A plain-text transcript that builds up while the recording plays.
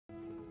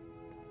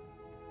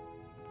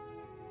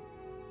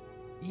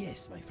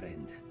Yes, my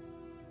friend.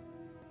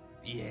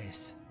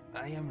 Yes,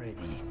 I am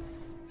ready.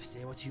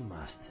 Say what you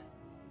must.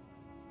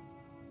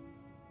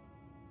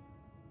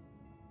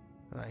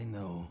 I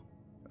know.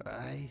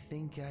 I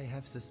think I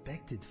have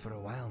suspected for a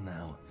while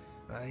now.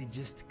 I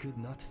just could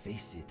not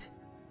face it.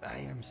 I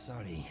am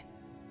sorry.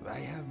 I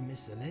have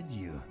misled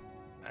you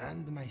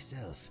and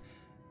myself.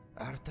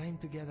 Our time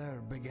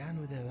together began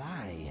with a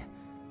lie.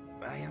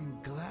 I am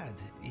glad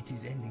it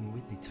is ending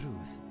with the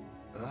truth.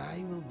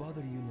 I will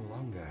bother you no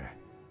longer.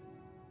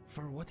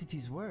 For what it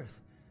is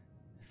worth,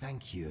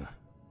 thank you.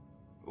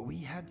 We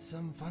had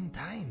some fun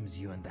times,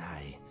 you and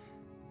I.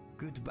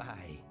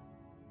 Goodbye.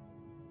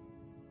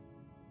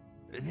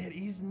 There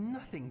is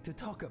nothing to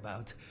talk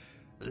about.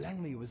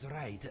 Langley was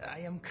right. I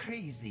am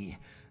crazy.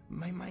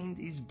 My mind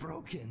is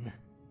broken.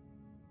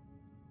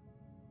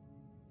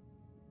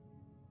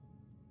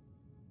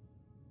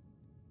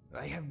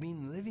 I have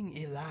been living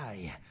a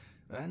lie.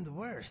 And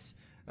worse,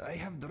 I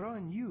have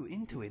drawn you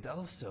into it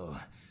also.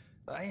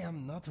 I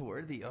am not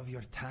worthy of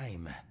your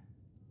time.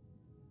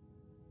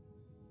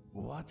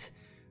 What?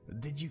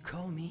 Did you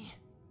call me?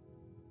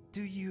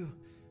 Do you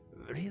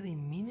really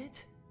mean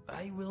it?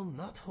 I will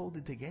not hold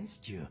it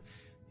against you,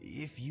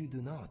 if you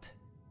do not.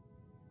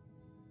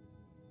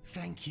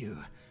 Thank you.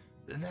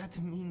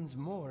 That means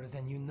more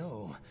than you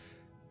know.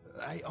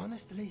 I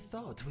honestly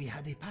thought we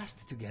had a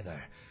past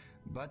together,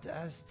 but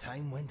as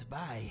time went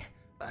by,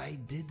 I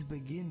did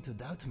begin to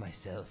doubt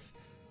myself.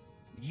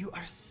 You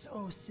are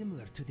so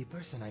similar to the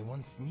person I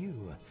once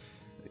knew.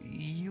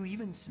 You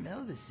even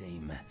smell the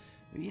same,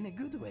 in a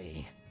good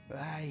way.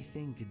 I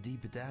think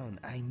deep down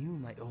I knew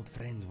my old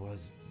friend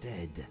was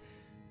dead.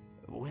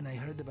 When I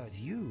heard about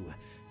you,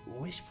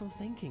 wishful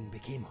thinking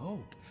became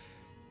hope.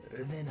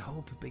 Then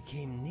hope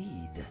became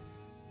need.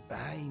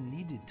 I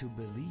needed to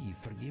believe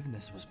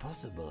forgiveness was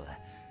possible.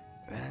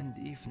 And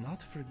if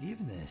not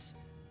forgiveness,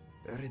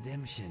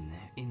 redemption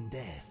in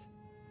death.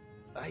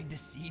 I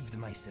deceived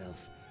myself.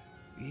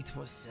 It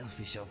was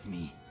selfish of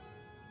me.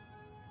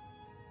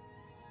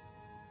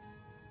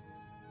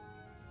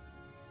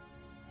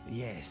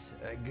 Yes,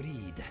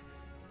 agreed.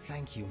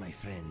 Thank you, my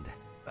friend.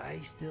 I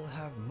still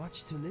have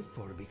much to live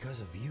for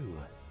because of you.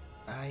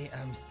 I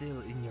am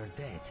still in your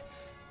debt.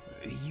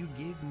 You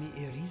gave me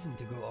a reason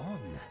to go on.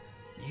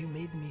 You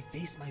made me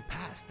face my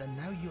past, and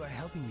now you are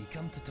helping me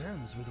come to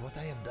terms with what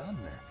I have done.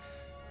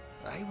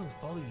 I will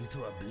follow you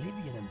to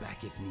oblivion and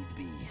back if need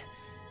be.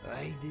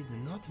 I did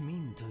not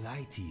mean to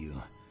lie to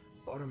you,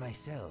 or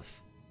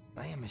myself.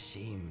 I am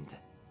ashamed.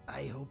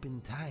 I hope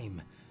in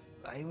time,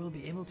 I will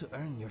be able to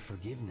earn your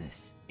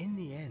forgiveness. In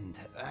the end,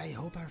 I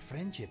hope our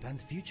friendship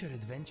and future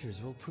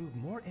adventures will prove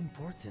more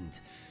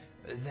important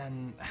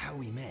than how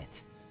we met.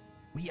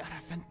 We are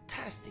a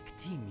fantastic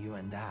team, you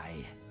and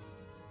I.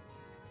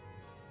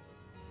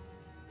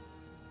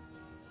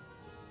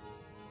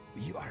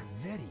 You are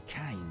very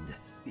kind.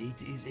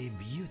 It is a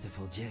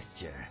beautiful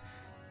gesture.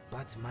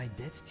 But my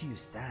debt to you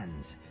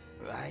stands.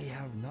 I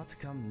have not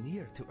come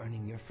near to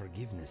earning your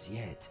forgiveness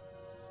yet.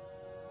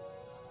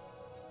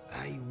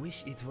 I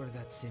wish it were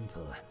that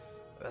simple.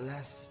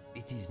 Alas,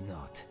 it is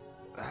not.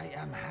 I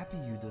am happy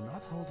you do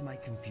not hold my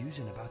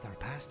confusion about our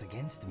past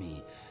against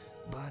me,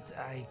 but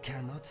I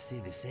cannot say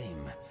the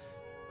same.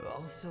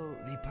 Also,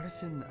 the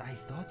person I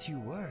thought you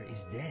were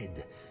is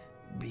dead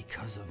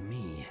because of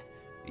me.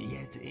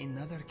 Yet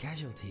another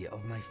casualty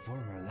of my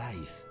former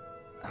life.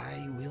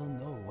 I will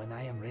know when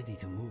I am ready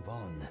to move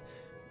on,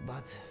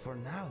 but for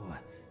now,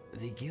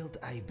 the guilt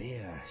I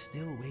bear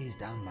still weighs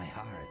down my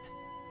heart.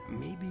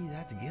 Maybe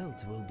that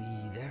guilt will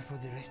be there for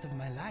the rest of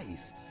my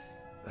life.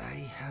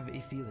 I have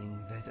a feeling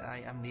that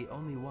I am the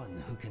only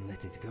one who can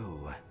let it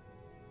go.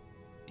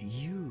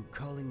 You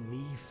calling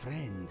me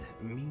friend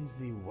means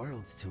the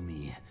world to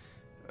me.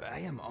 I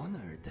am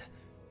honored.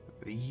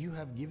 You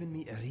have given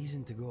me a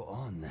reason to go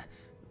on,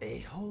 a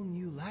whole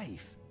new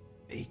life,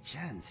 a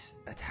chance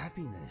at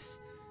happiness.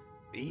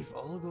 If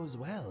all goes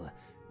well,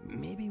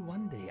 maybe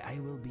one day I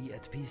will be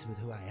at peace with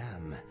who I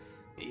am.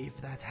 If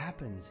that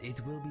happens,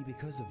 it will be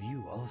because of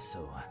you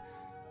also.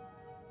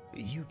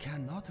 You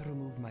cannot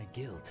remove my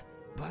guilt,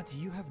 but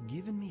you have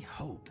given me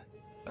hope.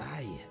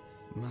 I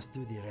must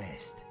do the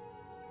rest.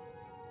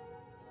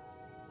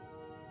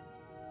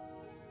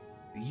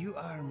 You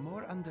are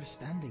more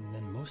understanding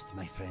than most,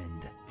 my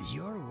friend.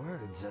 Your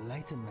words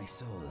lighten my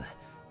soul.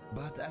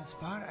 But as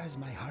far as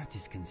my heart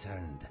is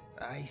concerned,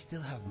 I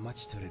still have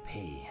much to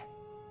repay.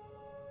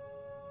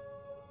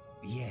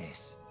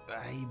 Yes,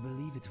 I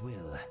believe it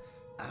will.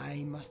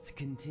 I must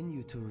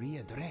continue to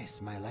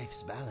readdress my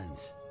life's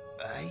balance.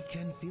 I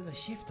can feel a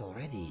shift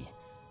already.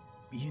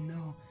 You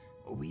know,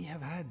 we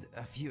have had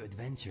a few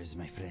adventures,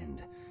 my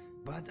friend,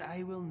 but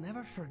I will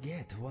never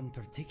forget one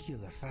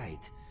particular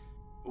fight.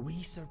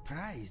 We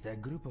surprised a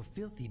group of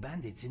filthy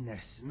bandits in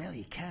their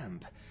smelly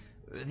camp.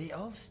 They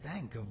all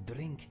stank of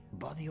drink,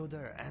 body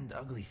odor, and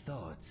ugly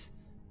thoughts.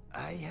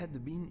 I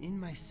had been in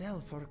my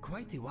cell for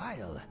quite a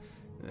while,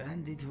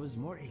 and it was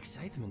more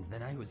excitement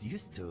than I was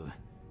used to.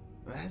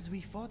 As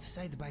we fought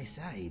side by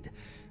side,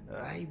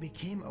 I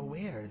became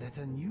aware that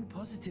a new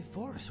positive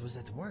force was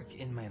at work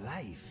in my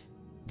life.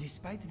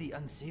 Despite the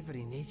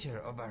unsavory nature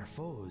of our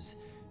foes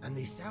and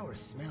the sour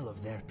smell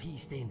of their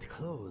pea-stained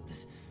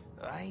clothes,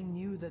 I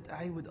knew that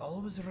I would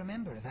always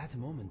remember that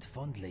moment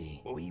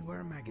fondly. We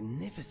were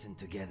magnificent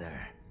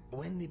together.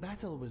 When the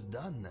battle was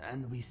done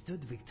and we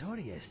stood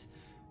victorious,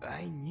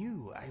 I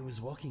knew I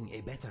was walking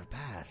a better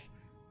path.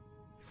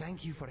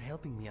 Thank you for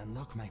helping me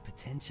unlock my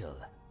potential,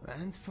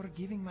 and for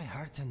giving my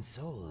heart and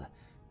soul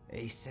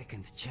a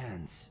second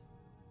chance.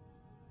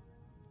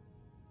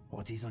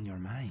 What is on your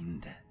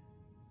mind?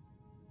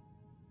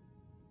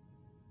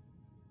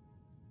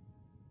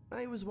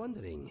 I was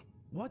wondering,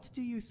 what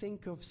do you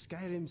think of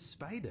Skyrim's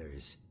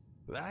spiders?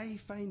 I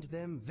find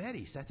them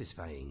very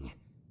satisfying.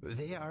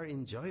 They are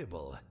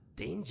enjoyable,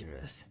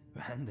 Dangerous,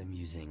 and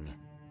amusing.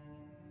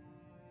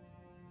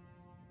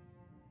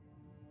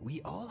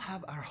 We all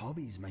have our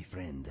hobbies, my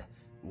friend.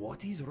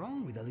 What is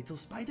wrong with a little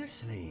spider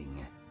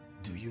slaying?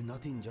 Do you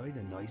not enjoy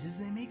the noises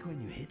they make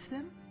when you hit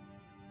them?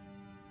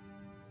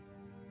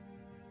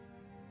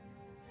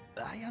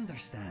 I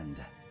understand.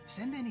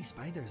 Send any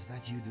spiders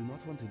that you do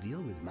not want to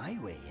deal with my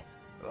way.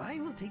 I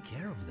will take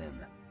care of them,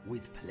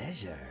 with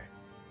pleasure.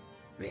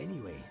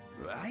 Anyway,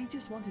 I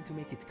just wanted to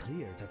make it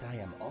clear that I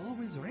am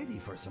always ready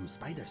for some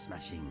spider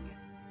smashing.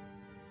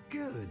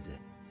 Good.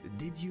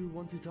 Did you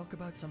want to talk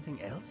about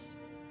something else?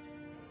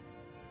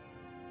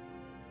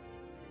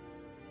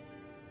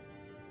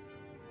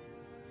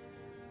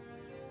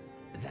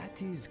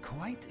 That is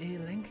quite a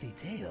lengthy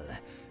tale.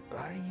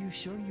 Are you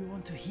sure you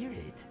want to hear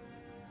it?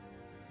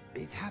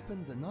 It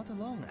happened not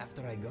long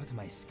after I got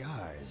my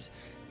scars.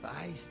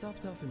 I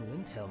stopped off in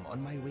Windhelm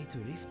on my way to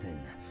Riften.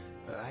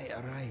 I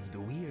arrived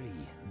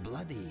weary,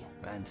 bloody,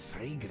 and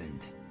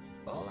fragrant.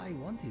 All I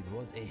wanted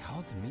was a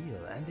hot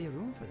meal and a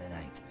room for the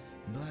night,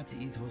 but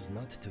it was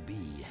not to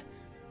be.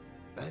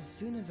 As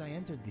soon as I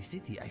entered the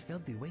city, I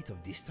felt the weight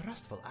of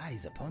distrustful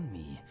eyes upon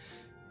me.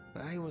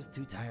 I was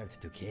too tired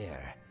to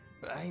care.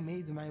 I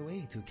made my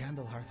way to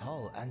Candlehearth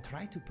Hall and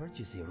tried to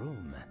purchase a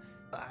room.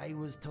 I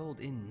was told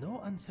in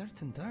no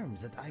uncertain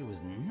terms that I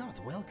was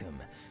not welcome,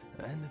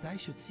 and that I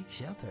should seek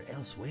shelter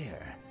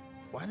elsewhere.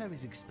 While I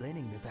was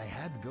explaining that I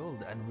had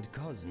gold and would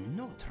cause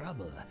no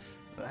trouble,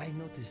 I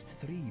noticed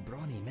 3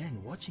 brawny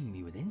men watching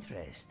me with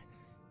interest.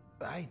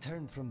 I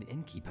turned from the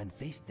innkeep and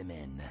faced the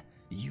men.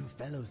 "You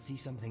fellows see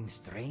something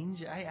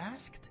strange?" I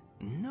asked.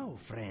 "No,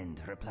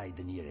 friend," replied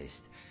the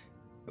nearest.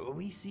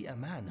 "We see a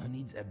man who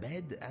needs a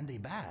bed and a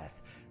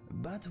bath,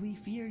 but we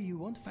fear you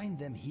won't find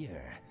them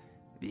here.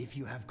 If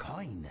you have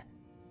coin,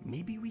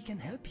 maybe we can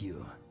help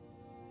you."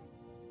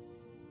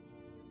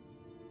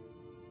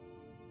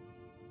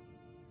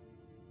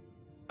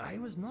 I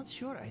was not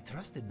sure I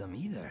trusted them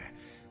either,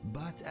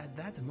 but at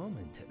that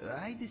moment,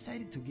 I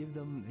decided to give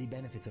them the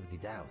benefit of the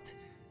doubt.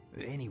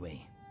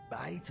 Anyway,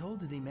 I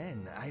told the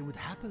men I would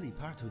happily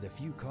part with a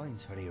few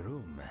coins for a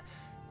room.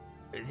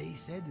 They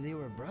said they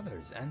were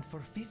brothers, and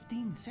for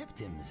 15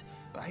 septims,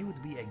 I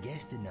would be a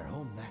guest in their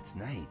home that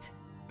night.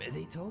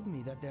 They told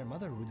me that their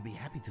mother would be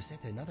happy to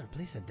set another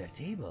place at their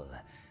table.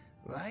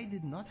 I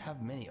did not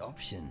have many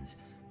options,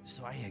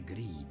 so I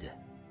agreed.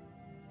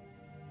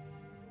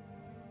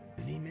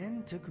 The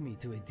men took me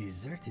to a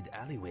deserted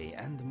alleyway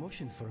and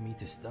motioned for me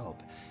to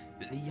stop.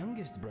 The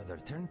youngest brother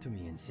turned to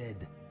me and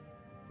said,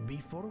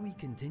 "Before we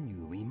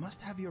continue, we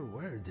must have your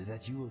word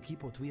that you will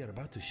keep what we are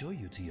about to show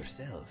you to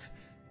yourself."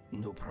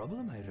 "No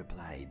problem," I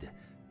replied.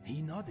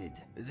 He nodded,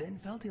 then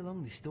felt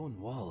along the stone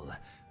wall,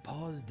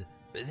 paused,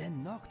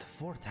 then knocked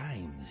 4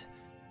 times.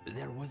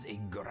 There was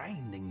a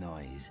grinding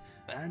noise,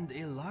 and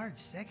a large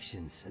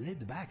section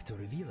slid back to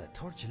reveal a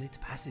torchlit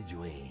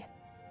passageway.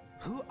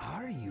 "Who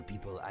are you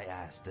people?" I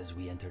asked as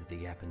we entered the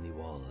gap in the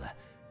wall.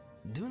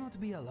 "Do not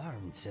be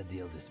alarmed," said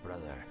the eldest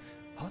brother.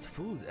 "Hot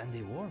food and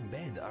a warm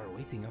bed are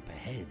waiting up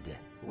ahead."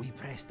 We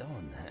pressed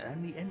on,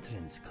 and the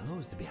entrance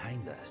closed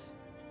behind us.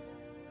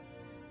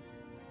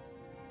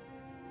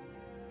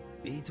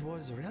 It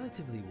was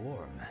relatively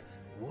warm.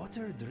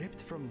 Water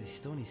dripped from the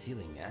stony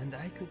ceiling, and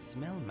I could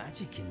smell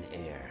magic in the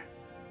air.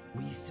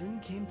 We soon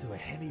came to a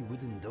heavy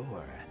wooden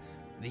door.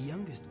 The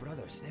youngest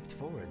brother stepped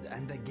forward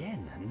and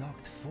again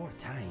knocked 4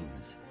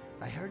 times.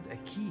 I heard a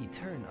key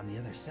turn on the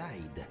other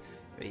side.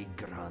 A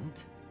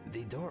grunt.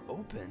 The door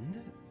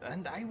opened,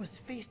 and I was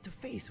face to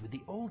face with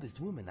the oldest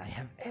woman I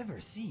have ever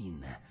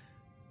seen.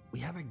 "We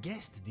have a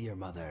guest, dear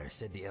mother,"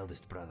 said the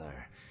eldest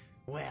brother.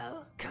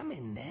 "Well, come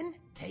in then.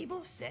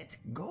 Table set.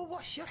 Go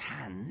wash your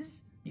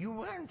hands. You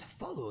weren't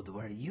followed,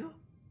 were you?"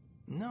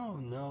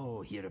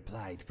 No, he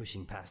replied,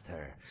 pushing past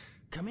her.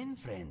 "Come in,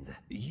 friend.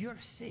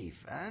 You're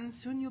safe, and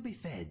soon you'll be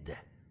fed."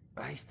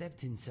 I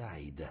stepped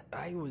inside.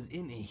 I was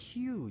in a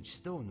huge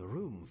stone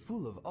room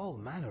full of all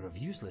manner of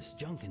useless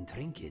junk and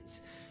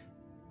trinkets.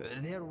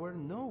 There were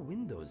no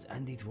windows,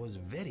 and it was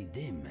very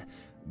dim,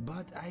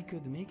 but I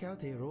could make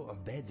out a row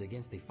of beds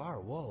against the far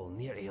wall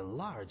near a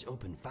large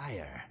open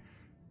fire.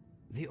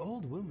 The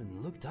old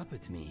woman looked up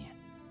at me.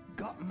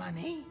 "Got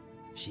money?"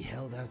 She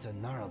held out a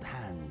gnarled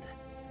hand.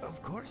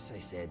 "Of course," I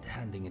said,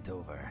 handing it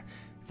over.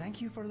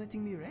 Thank you for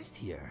letting me rest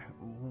here.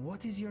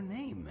 What is your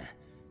name?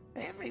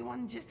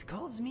 Everyone just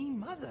calls me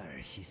Mother,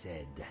 she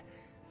said.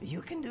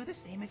 You can do the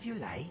same if you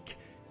like.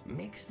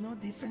 Makes no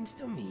difference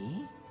to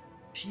me.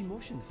 She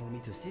motioned for me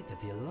to sit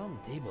at a long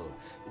table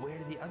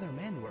where the other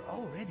men were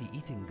already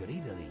eating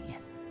greedily.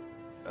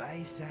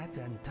 I sat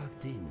and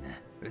tucked in.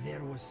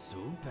 There was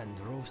soup and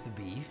roast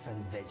beef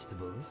and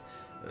vegetables,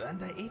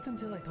 and I ate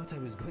until I thought I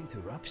was going to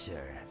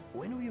rupture.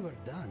 When we were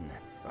done,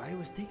 I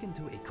was taken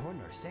to a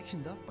corner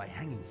sectioned off by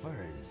hanging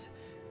furs.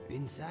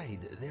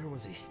 Inside, there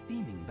was a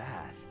steaming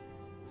bath.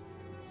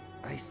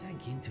 I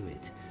sank into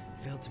it,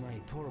 felt my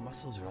poor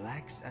muscles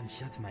relax, and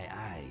shut my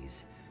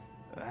eyes.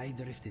 I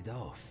drifted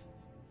off.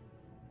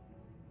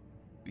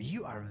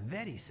 You are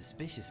very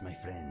suspicious, my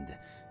friend.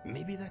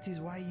 Maybe that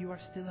is why you are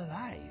still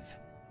alive.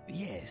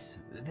 Yes,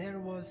 there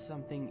was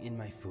something in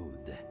my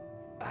food.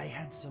 I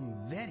had some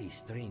very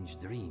strange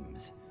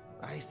dreams.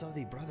 I saw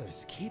the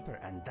brothers caper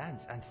and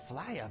dance and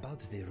fly about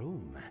the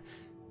room.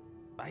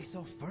 I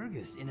saw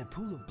Fergus in a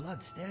pool of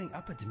blood staring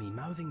up at me,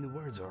 mouthing the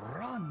words,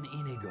 "Run,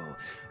 Inigo,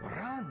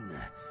 run!"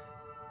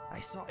 I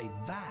saw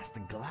a vast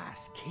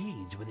glass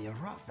cage with a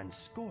rough and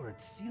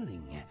scored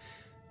ceiling.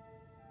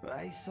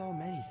 I saw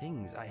many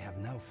things I have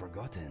now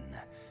forgotten.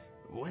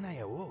 When I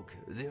awoke,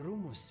 the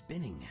room was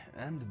spinning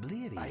and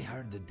bleary. I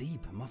heard the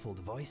deep, muffled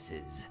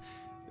voices.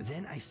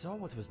 Then I saw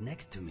what was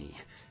next to me,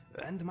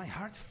 and my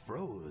heart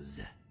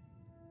froze.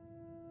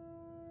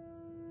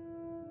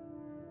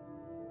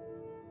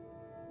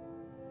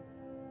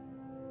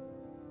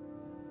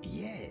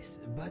 Yes,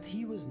 but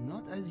he was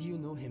not as you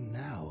know him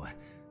now.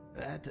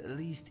 At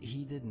least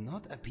he did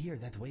not appear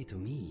that way to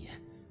me.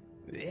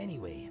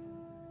 Anyway,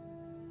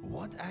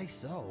 what I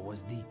saw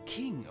was the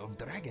king of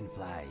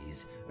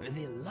dragonflies,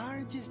 the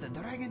largest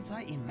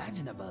dragonfly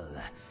imaginable.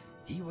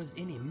 He was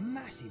in a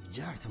massive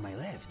jar to my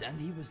left, and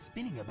he was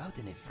spinning about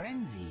in a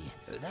frenzy.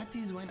 That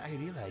is when I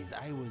realized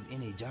I was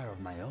in a jar of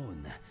my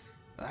own.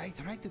 I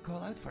tried to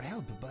call out for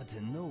help,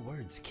 but no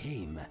words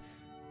came.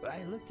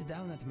 I looked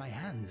down at my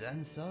hands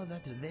and saw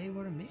that they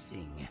were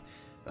missing.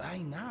 I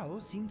now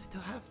seemed to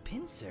have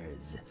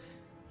pincers.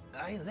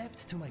 I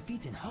leapt to my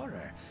feet in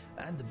horror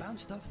and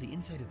bounced off the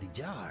inside of the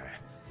jar.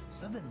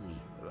 Suddenly,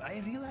 I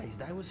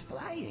realized I was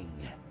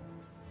flying.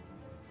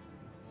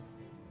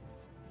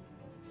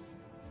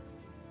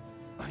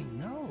 I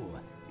know,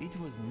 it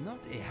was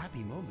not a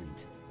happy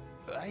moment.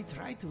 I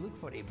tried to look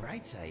for a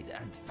bright side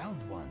and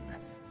found one.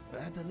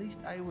 At least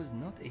I was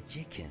not a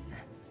chicken.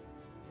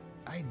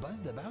 I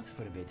buzzed about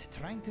for a bit,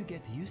 trying to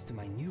get used to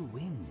my new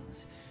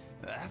wings.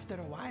 After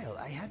a while,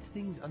 I had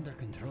things under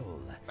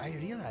control. I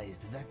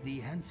realized that the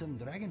handsome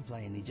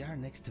dragonfly in the jar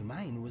next to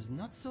mine was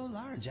not so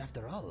large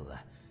after all.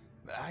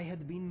 I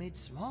had been made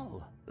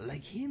small,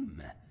 like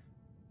him.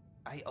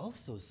 I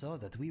also saw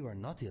that we were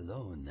not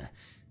alone.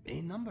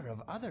 A number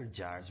of other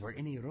jars were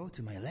in a row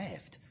to my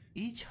left,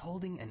 each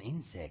holding an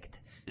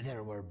insect.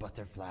 There were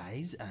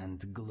butterflies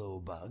and glow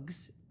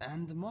bugs,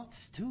 and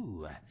moths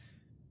too.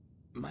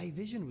 My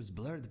vision was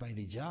blurred by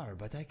the jar,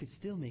 but I could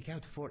still make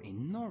out 4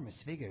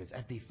 enormous figures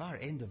at the far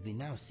end of the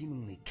now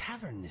seemingly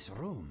cavernous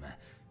room.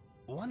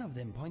 One of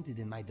them pointed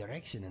in my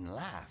direction and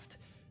laughed.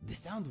 The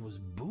sound was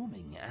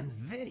booming and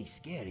very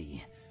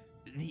scary.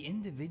 The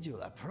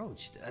individual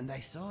approached, and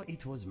I saw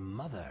it was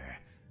Mother.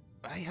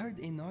 I heard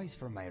a noise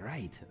from my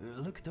right,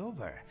 looked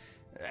over,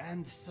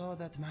 and saw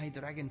that my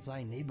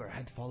dragonfly neighbor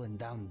had fallen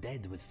down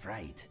dead with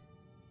fright.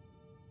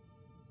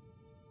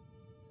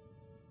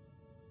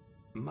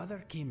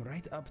 Mother came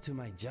right up to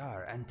my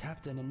jar and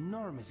tapped an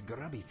enormous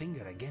grubby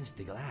finger against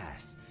the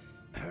glass.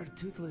 Her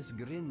toothless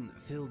grin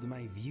filled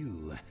my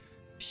view.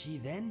 She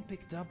then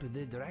picked up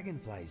the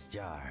dragonfly's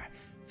jar,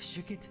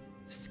 shook it,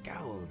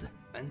 scowled,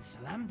 and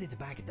slammed it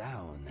back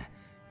down.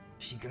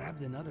 She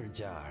grabbed another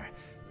jar,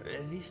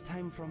 this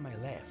time from my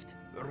left,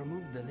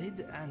 removed the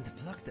lid and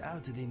plucked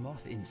out the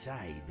moth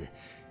inside.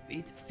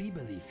 It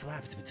feebly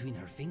flapped between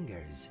her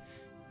fingers.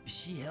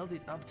 She held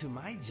it up to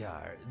my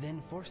jar,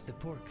 then forced the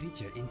poor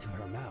creature into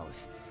her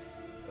mouth.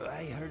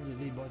 I heard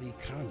the body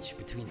crunch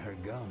between her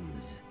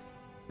gums.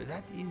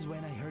 That is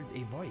when I heard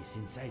a voice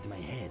inside my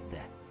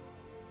head.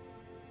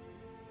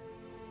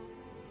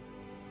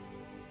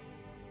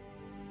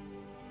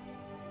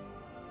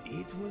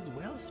 It was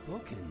well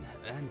spoken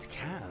and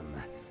calm.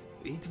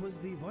 It was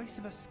the voice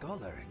of a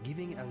scholar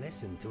giving a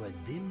lesson to a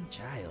dim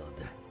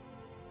child.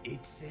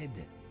 It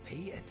said,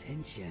 "Pay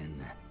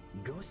attention.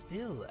 Go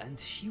still and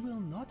she will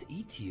not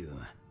eat you."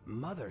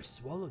 Mother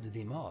swallowed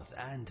the moth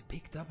and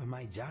picked up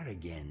my jar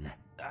again.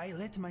 I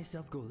let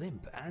myself go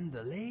limp and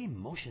lay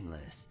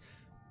motionless.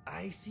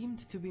 I seemed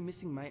to be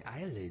missing my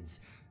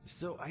eyelids,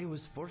 so I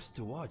was forced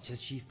to watch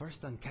as she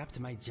first uncapped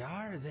my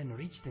jar, then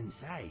reached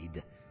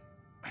inside.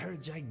 Her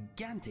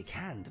gigantic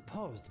hand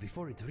paused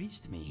before it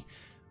reached me,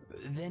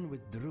 then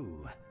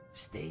withdrew.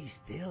 "Stay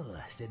still,"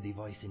 said the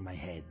voice in my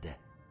head.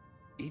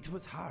 It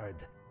was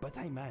hard, but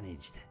I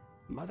managed.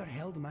 Mother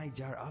held my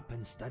jar up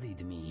and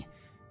studied me.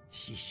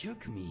 She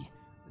shook me,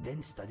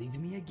 then studied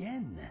me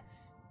again.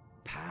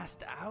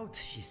 "Passed out,"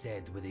 she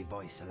said with a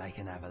voice like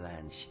an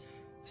avalanche.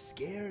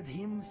 scared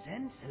him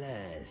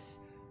senseless.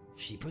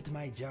 She put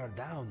my jar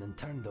down and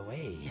turned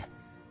away.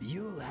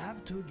 You'll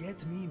have to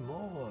get me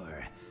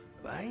more.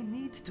 I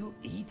need to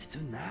eat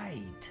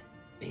tonight.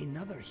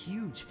 Another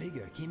huge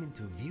figure came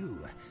into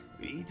view.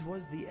 It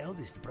was the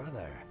eldest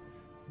brother.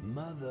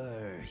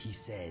 Mother, he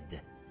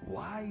said,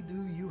 why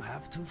do you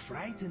have to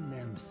frighten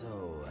them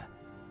so?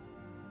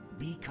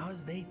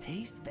 Because they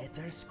taste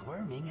better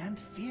squirming and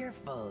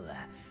fearful.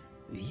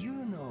 You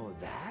know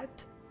that?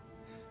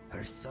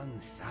 Her son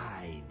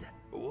sighed,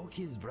 woke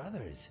his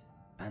brothers,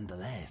 and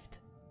left.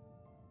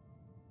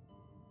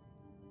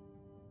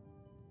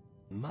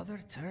 Mother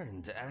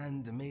turned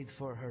and made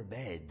for her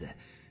bed.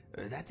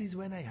 That is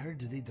when I heard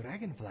the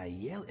dragonfly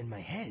yell in my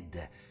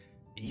head.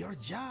 Your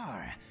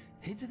jar!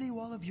 Hit the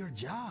wall of your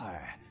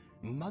jar!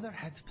 Mother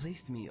had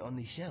placed me on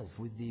the shelf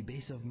with the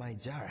base of my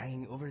jar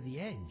hanging over the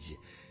edge.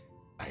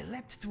 I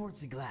leapt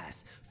towards the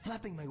glass,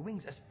 flapping my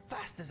wings as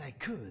fast as I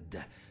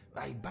could.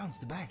 I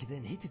bounced back,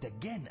 then hit it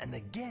again and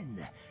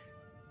again.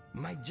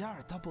 My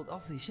jar toppled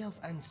off the shelf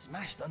and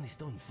smashed on the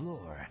stone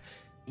floor.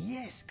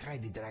 Yes,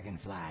 cried the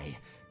dragonfly.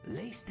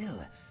 Lay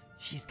still.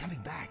 She's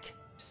coming back.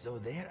 So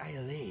there I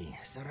lay,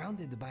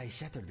 surrounded by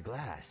shattered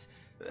glass,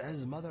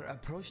 as Mother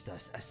approached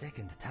us a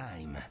second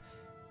time.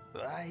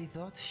 I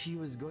thought she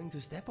was going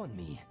to step on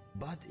me,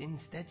 but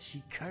instead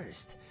she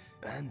cursed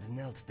and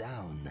knelt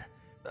down.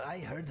 I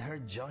heard her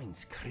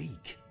joints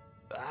creak.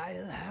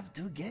 I'll have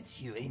to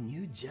get you a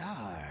new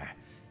jar.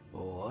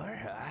 Or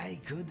I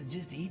could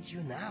just eat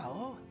you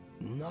now.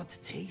 Not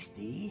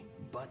tasty,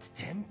 but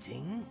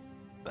tempting.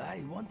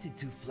 I wanted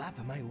to flap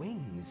my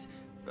wings.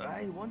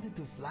 I wanted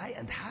to fly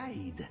and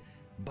hide,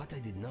 but I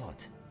did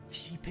not.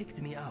 She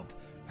picked me up.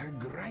 Her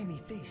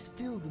grimy face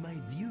filled my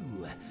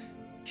view.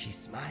 She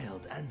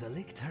smiled and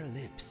licked her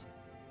lips.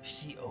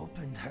 She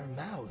opened her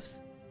mouth.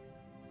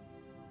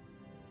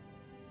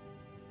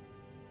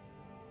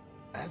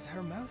 As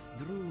her mouth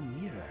drew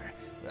nearer,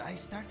 I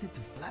started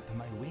to flap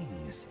my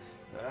wings.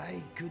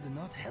 I could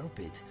not help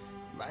it.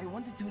 I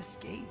wanted to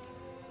escape.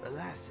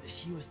 Alas,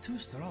 she was too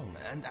strong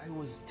and I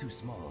was too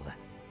small.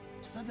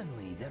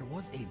 Suddenly, there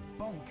was a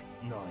bonk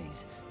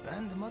noise,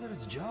 and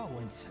Mother's jaw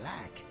went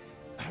slack.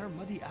 Her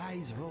muddy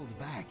eyes rolled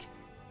back,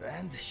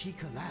 and she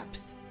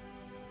collapsed.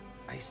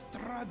 I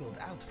struggled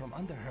out from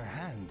under her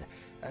hand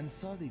and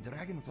saw the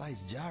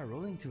dragonfly's jar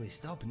rolling to a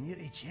stop near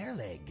a chair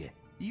leg.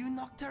 You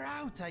knocked her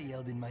out, I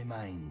yelled in my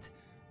mind.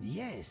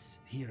 Yes,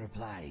 he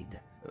replied.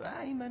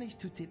 I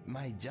managed to tip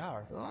my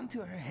jar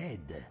onto her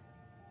head.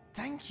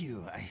 Thank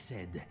you, I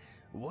said.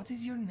 What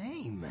is your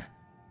name?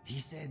 He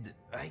said,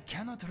 I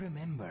cannot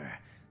remember.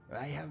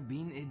 I have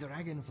been a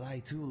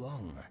dragonfly too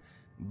long,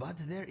 but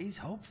there is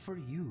hope for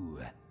you.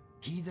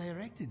 He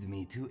directed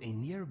me to a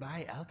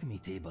nearby alchemy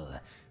table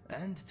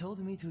and told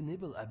me to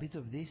nibble a bit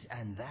of this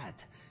and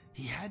that.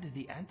 He had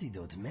the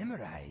antidote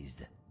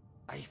memorized.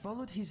 I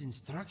followed his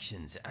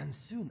instructions and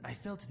soon I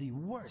felt the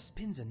worst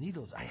pins and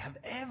needles I have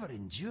ever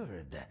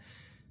endured.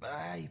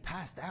 I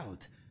passed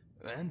out,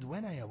 and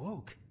when I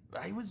awoke,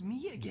 I was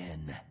me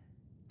again.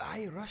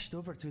 I rushed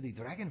over to the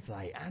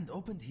dragonfly and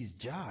opened his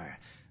jar,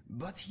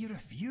 but he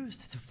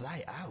refused to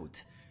fly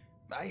out.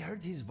 I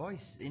heard his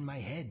voice in my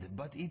head,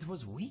 but it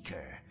was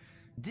weaker,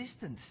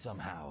 distant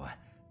somehow.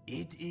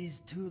 It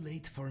is too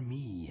late for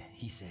me,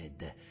 he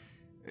said.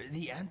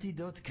 The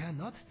antidote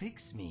cannot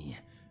fix me.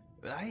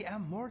 I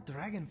am more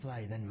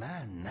dragonfly than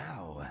man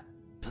now.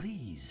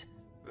 Please,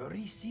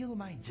 reseal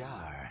my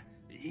jar.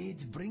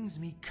 It brings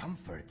me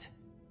comfort.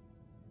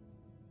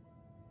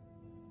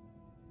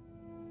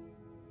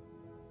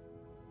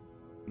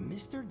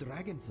 Mr.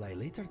 Dragonfly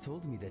later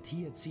told me that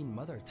he had seen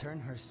Mother turn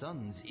her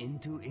sons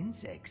into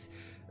insects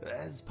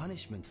as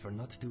punishment for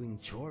not doing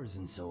chores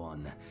and so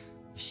on.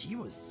 She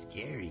was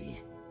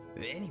scary.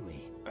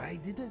 Anyway, I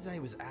did as I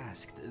was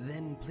asked,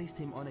 then placed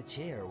him on a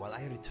chair while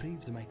I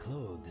retrieved my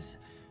clothes.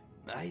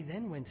 I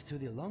then went to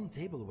the long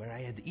table where I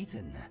had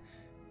eaten.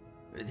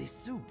 The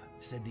soup,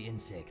 said the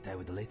insect I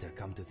would later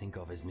come to think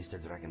of as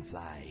Mr.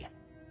 Dragonfly.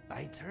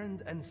 I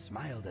turned and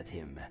smiled at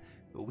him.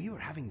 We were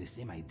having the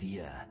same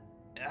idea.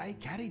 I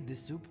carried the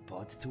soup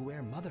pot to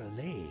where Mother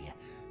lay,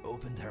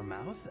 opened her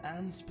mouth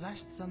and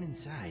splashed some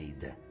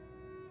inside.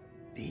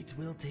 It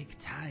will take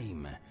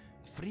time.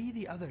 Free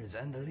the others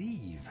and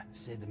leave,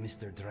 said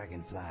Mr.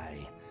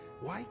 Dragonfly.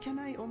 Why can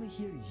I only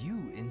hear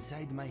you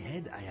inside my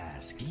head, I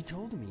asked. He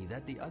told me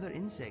that the other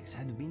insects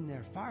had been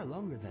there far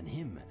longer than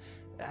him,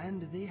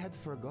 and they had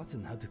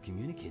forgotten how to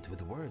communicate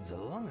with words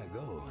long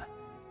ago.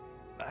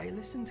 I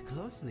listened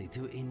closely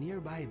to a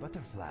nearby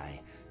butterfly.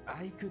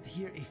 I could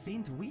hear a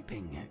faint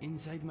weeping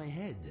inside my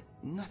head,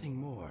 nothing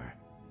more.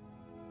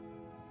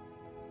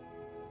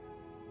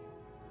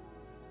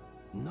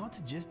 Not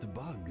just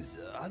bugs,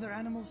 other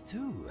animals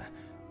too.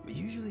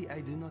 Usually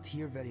I do not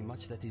hear very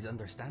much that is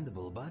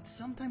understandable, but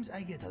sometimes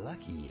I get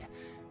lucky.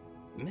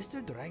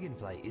 Mr.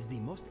 Dragonfly is the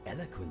most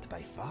eloquent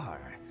by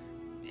far.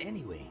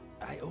 Anyway,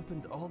 I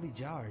opened all the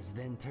jars,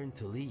 then turned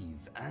to leave,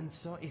 and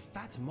saw a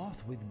fat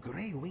moth with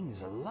grey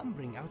wings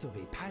lumbering out of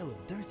a pile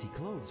of dirty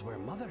clothes where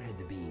Mother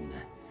had been.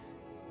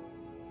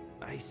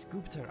 I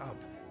scooped her up,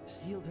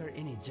 sealed her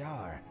in a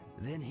jar,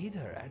 then hid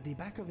her at the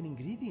back of an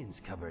ingredients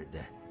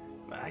cupboard.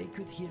 I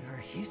could hear her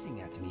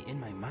hissing at me in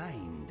my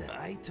mind.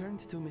 I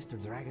turned to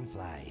Mr.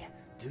 Dragonfly.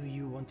 "Do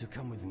you want to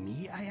come with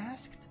me?" I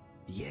asked.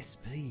 "Yes,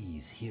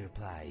 please," he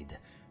replied.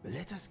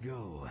 "Let us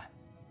go."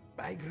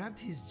 I grabbed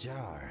his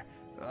jar,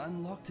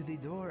 unlocked the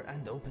door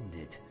and opened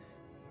it.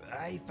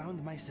 I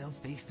found myself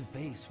face to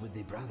face with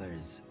the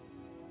brothers.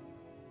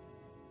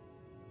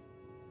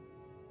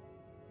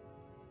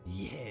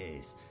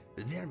 Yes,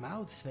 their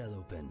mouths fell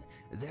open,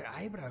 their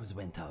eyebrows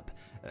went up,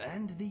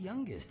 and the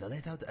youngest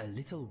let out a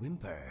little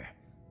whimper.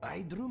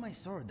 I drew my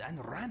sword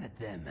and ran at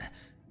them.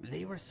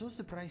 They were so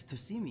surprised to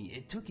see me,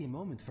 it took a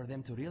moment for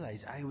them to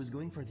realize I was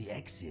going for the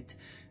exit,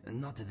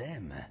 not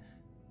them.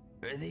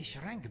 They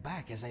shrank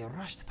back as I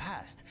rushed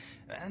past,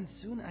 and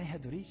soon I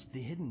had reached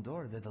the hidden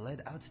door that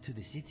led out to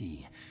the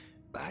city.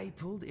 I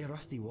pulled a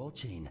rusty wall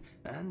chain,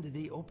 and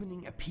the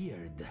opening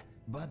appeared.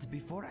 But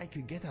before I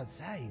could get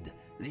outside,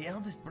 the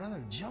eldest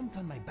brother jumped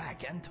on my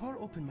back and tore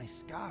open my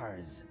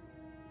scars.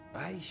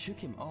 I shook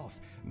him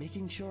off,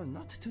 making sure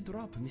not to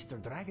drop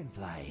Mr.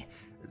 Dragonfly,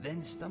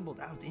 then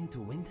stumbled out into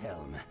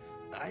Windhelm.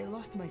 I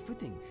lost my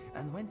footing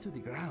and went to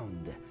the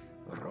ground.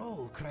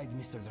 "Roll," cried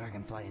Mr.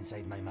 Dragonfly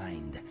inside my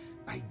mind.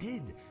 I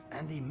did,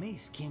 and a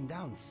mace came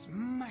down,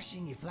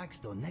 smashing a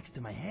flagstone next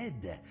to my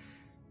head.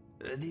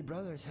 The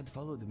brothers had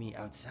followed me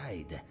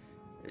outside.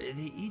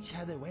 They each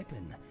had a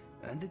weapon,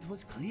 and it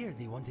was clear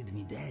they wanted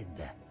me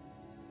dead.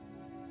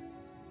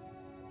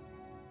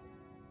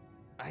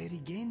 I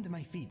regained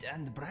my feet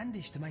and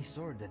brandished my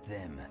sword at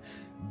them.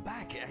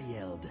 "Back," I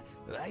yelled.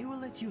 "I will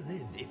let you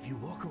live if you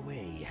walk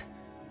away."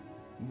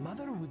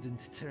 "Mother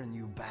wouldn't turn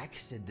you back,"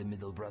 said the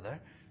middle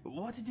brother.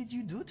 "What did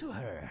you do to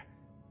her?"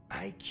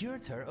 "I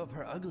cured her of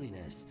her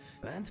ugliness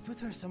and put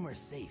her somewhere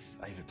safe,"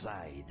 I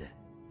replied.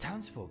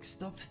 Townsfolk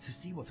stopped to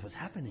see what was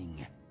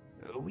happening.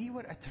 We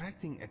were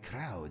attracting a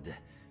crowd.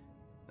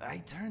 I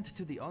turned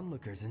to the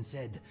onlookers and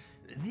said,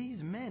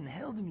 "These men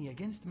held me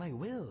against my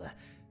will.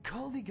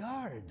 Call the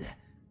guard."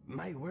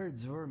 My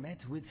words were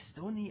met with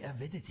stony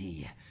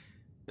avidity.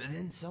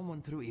 Then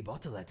someone threw a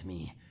bottle at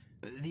me.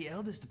 The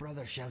eldest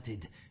brother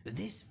shouted,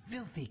 "This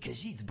filthy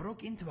Khajiit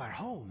broke into our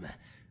home.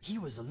 He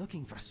was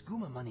looking for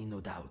skooma money, no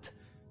doubt."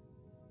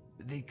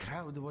 The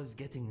crowd was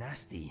getting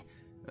nasty,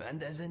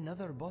 and as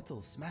another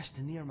bottle smashed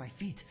near my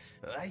feet,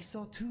 I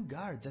saw two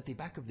guards at the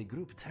back of the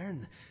group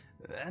turn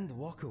and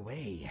walk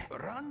away.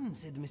 "Run,"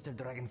 said Mr.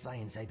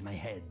 Dragonfly inside my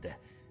head.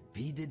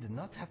 He did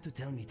not have to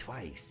tell me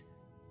twice.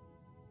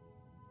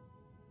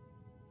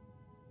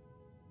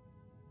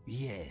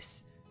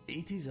 Yes,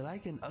 it is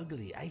like an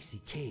ugly, icy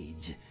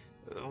cage,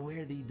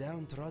 where the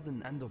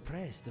downtrodden and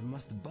oppressed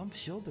must bump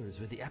shoulders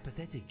with the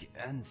apathetic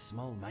and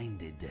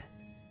small-minded.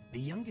 The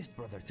youngest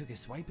brother took a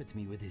swipe at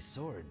me with his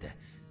sword.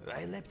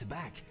 I leapt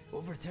back,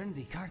 overturned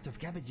the cart of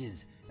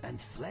cabbages,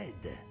 and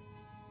fled.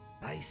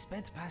 I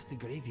sped past the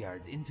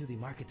graveyard into the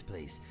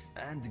marketplace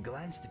and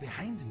glanced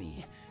behind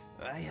me.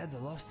 I had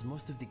lost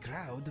most of the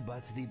crowd,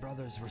 but the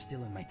brothers were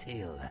still on my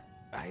tail.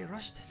 I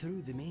rushed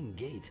through the main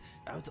gate,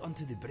 out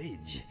onto the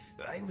bridge.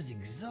 I was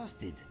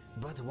exhausted,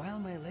 but while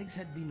my legs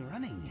had been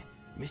running,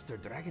 Mr.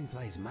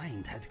 Dragonfly's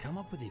mind had come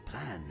up with a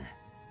plan.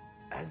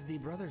 As the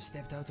brothers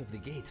stepped out of the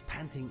gate,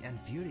 panting and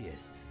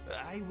furious,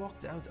 I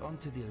walked out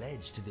onto the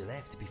ledge to the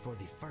left before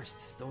the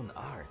first stone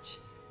arch.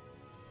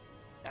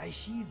 I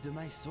sheathed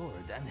my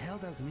sword and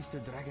held out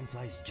Mr.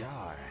 Dragonfly's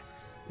jar.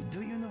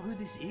 "Do you know who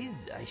this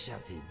is?" I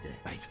shouted.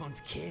 "I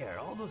don't care,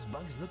 all those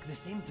bugs look the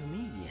same to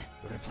me,"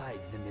 replied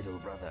the middle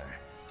brother.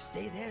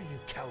 "Stay there, you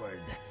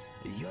coward.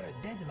 You're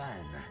a dead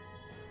man."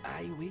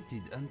 I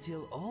waited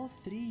until all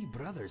three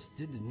brothers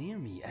stood near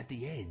me at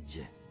the edge.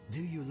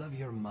 "Do you love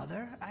your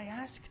mother?" I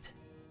asked.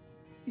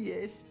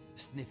 "Yes,"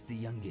 sniffed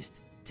the youngest.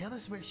 "Tell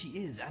us where she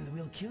is and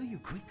we'll kill you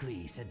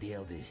quickly," said the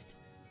eldest.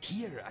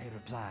 "Here," I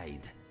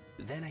replied.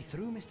 Then I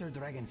threw Mr.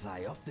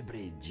 Dragonfly off the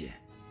bridge.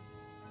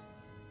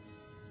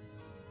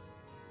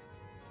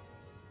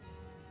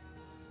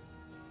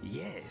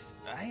 Yes,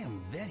 I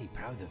am very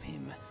proud of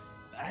him.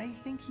 I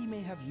think he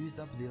may have used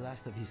up the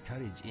last of his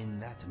courage in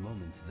that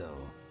moment,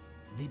 though.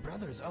 The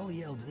brothers all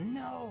yelled,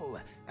 "No!"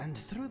 and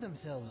threw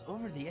themselves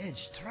over the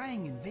edge,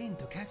 trying in vain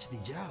to catch the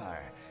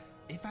jar.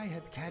 If I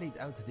had carried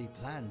out the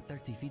plan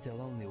 30 feet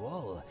along the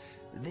wall,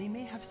 they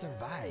may have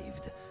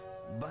survived,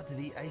 but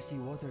the icy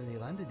water they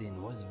landed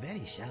in was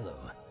very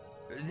shallow.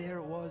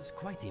 There was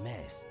quite a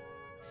mess.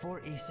 For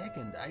a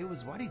second, I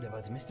was worried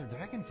about Mr.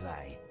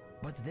 Dragonfly,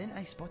 but then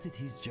I spotted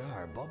his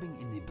jar bobbing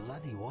in the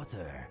bloody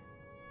water.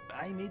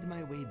 I made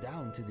my way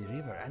down to the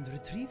river and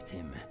retrieved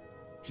him.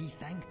 He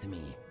thanked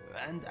me,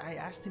 and I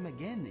asked him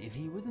again if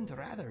he wouldn't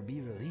rather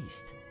be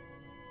released.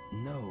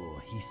 "No,"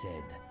 he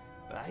said.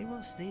 "I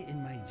will stay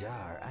in my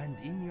jar and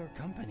in your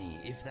company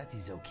if that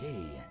is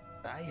okay.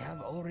 I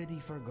have already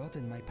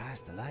forgotten my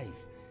past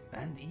life,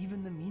 and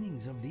even the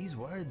meanings of these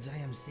words I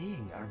am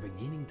saying are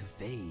beginning to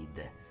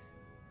fade."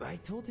 I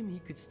told him he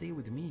could stay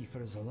with me for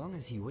as long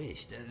as he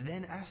wished,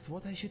 then asked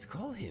what I should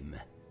call him.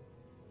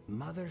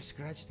 "Mother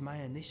scratched my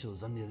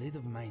initials on the lid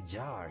of my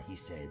jar," he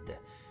said.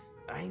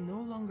 I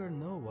no longer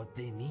know what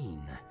they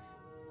mean.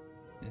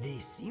 They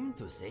seem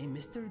to say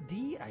Mr.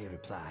 D, I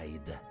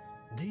replied.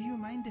 Do you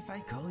mind if I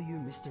call you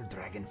Mr.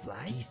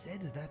 Dragonfly? He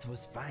said that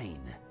was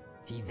fine.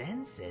 He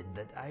then said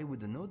that I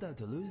would no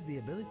doubt lose the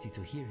ability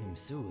to hear him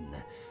soon,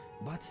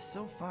 but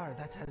so far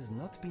that has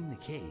not been the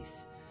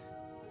case.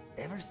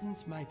 Ever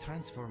since my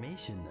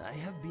transformation, I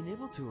have been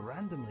able to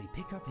randomly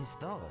pick up his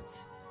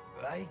thoughts.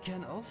 I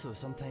can also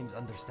sometimes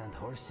understand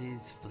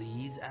horses,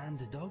 fleas,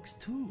 and dogs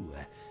too.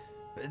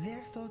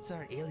 Their thoughts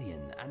are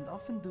alien and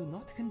often do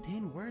not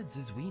contain words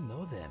as we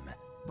know them,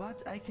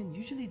 but I can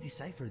usually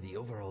decipher the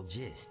overall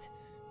gist.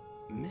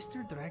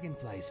 Mr.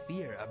 Dragonfly's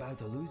fear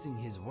about losing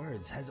his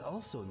words has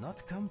also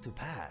not come to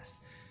pass.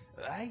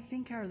 I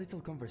think our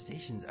little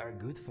conversations are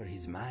good for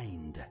his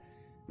mind.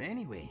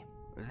 Anyway,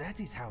 that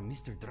is how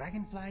Mr.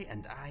 Dragonfly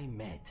and I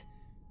met.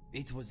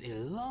 It was a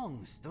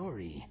long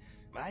story.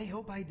 I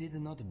hope I did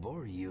not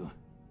bore you.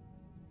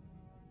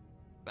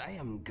 I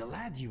am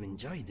glad you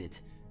enjoyed it.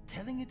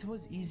 Telling it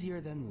was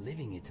easier than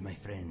living it, my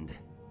friend.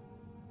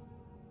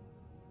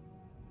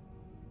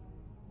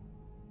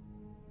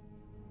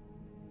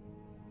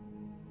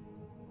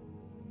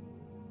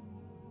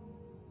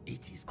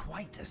 It is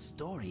quite a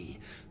story.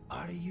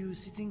 Are you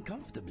sitting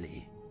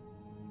comfortably?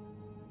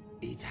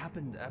 It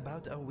happened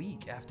about a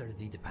week after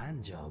the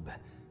Japan job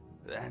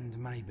and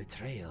my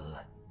betrayal.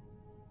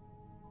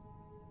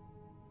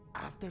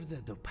 After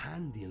the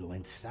Dopan deal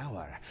went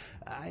sour,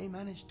 I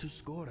managed to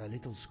score a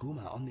little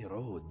skooma on the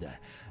road.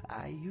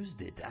 I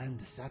used it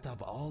and sat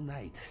up all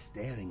night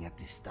staring at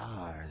the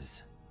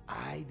stars.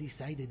 I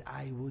decided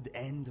I would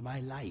end my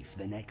life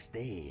the next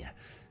day.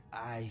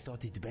 I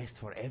thought it best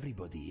for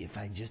everybody if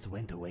I just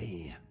went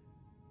away.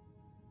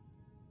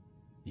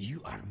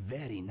 You are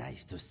very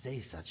nice to say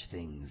such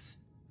things.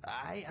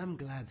 I am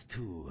glad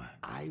too.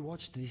 I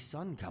watched the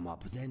sun come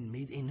up, then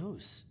made a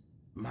noose.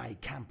 My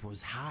camp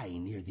was high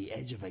near the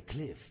edge of a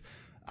cliff.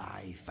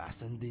 I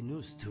fastened the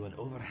noose to an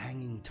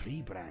overhanging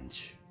tree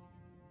branch.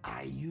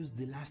 I used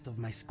the last of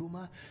my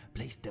skooma,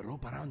 placed the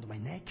rope around my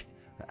neck,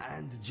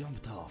 and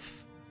jumped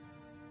off.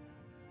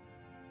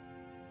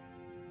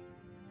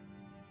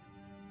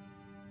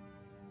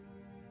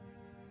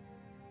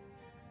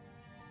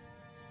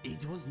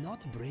 It was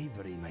not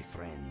bravery, my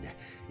friend.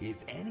 If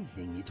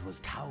anything, it was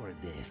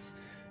cowardice.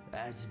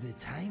 At the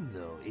time,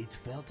 though, it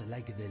felt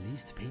like the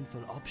least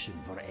painful option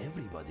for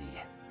everybody.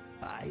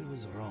 I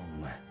was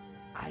wrong.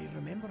 I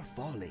remember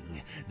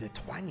falling, the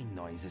twanging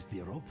noise as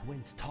the rope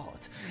went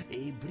taut,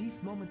 a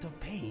brief moment of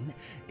pain,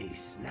 a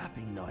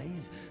snapping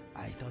noise.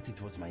 I thought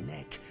it was my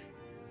neck.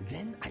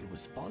 Then I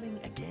was falling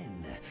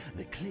again.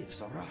 The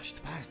cliffs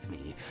rushed past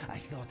me. I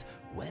thought,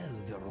 well,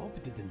 the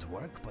rope didn't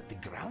work, but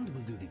the ground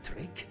will do the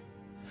trick.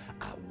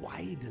 A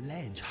wide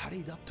ledge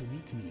hurried up to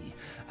meet me.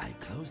 I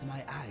closed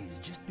my eyes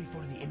just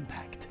before the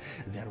impact.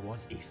 There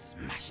was a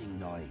smashing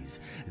noise.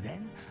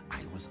 Then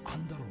I was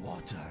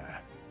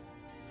underwater.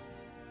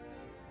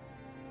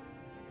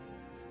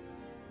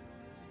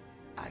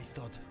 I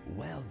thought,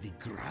 well, the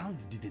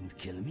ground didn't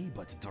kill me,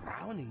 but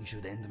drowning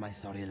should end my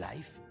sorry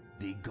life.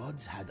 The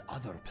gods had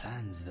other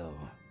plans, though.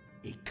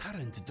 A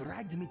current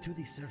dragged me to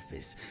the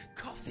surface,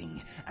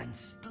 coughing and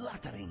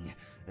spluttering.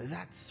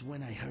 That's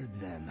when I heard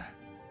them.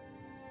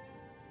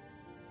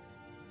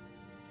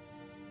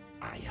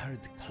 I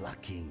heard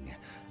clucking.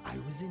 I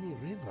was in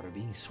a river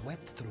being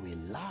swept through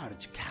a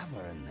large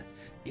cavern.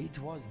 It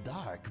was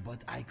dark,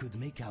 but I could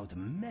make out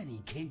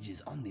many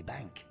cages on the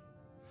bank.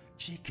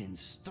 Chickens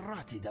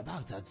strutted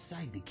about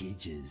outside the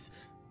cages.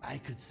 I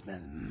could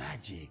smell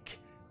magic.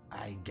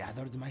 I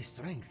gathered my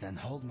strength and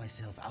hauled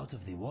myself out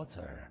of the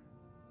water.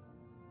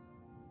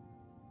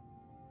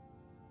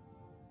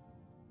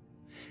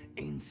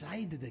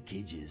 Inside the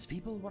cages,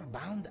 people were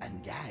bound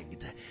and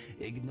gagged.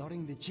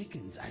 Ignoring the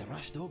chickens, I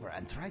rushed over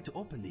and tried to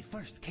open the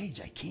first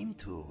cage I came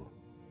to.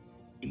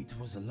 It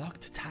was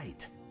locked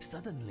tight.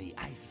 Suddenly,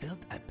 I felt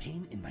a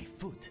pain in my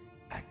foot.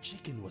 A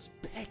chicken was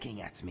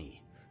pecking at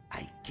me.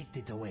 I kicked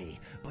it away,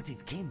 but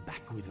it came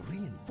back with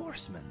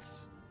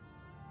reinforcements.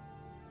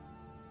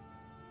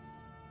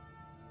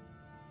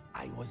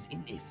 I was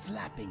in a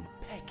flapping,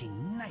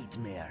 pecking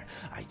nightmare.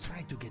 I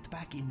tried to get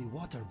back in the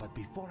water, but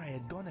before I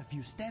had gone a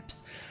few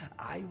steps,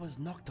 I was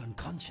knocked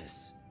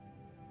unconscious.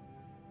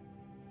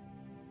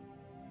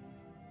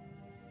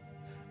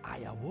 I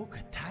awoke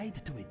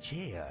tied to a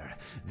chair.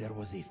 There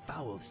was a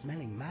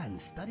foul-smelling man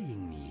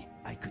studying me.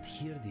 I could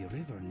hear the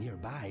river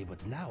nearby,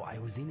 but now I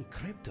was in a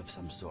crypt of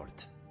some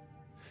sort.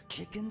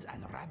 Chickens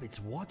and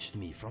rabbits watched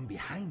me from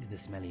behind the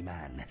smelly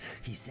man.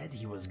 He said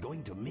he was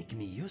going to make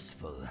me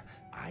useful.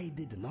 I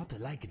did not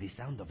like the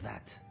sound of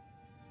that.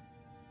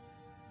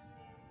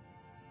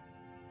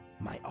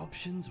 My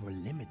options were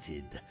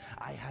limited.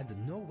 I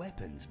had no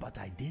weapons, but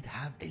I did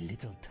have a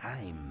little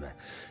time.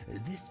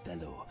 This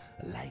fellow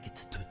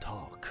liked to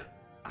talk.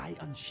 I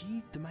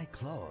unsheathed my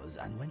claws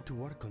and went to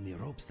work on the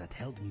ropes that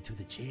held me to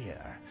the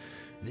chair.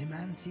 The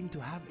man seemed to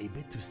have a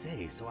bit to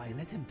say, so I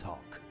let him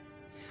talk.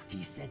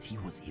 He said he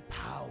was a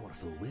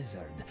powerful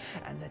wizard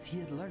and that he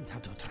had learned how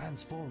to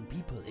transform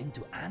people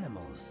into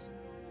animals.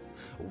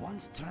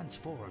 Once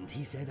transformed,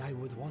 he said I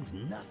would want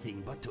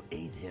nothing but to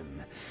aid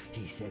him.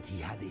 He said he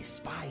had a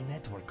spy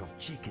network of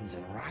chickens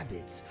and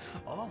rabbits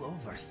all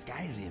over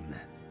Skyrim.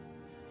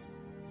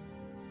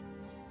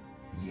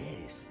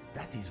 Yes,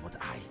 that is what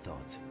I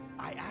thought.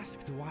 I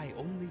asked why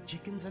only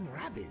chickens and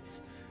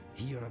rabbits.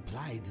 He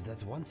replied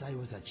that once I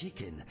was a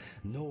chicken,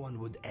 no one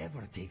would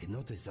ever take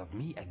notice of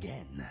me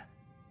again.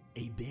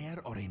 A bear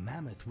or a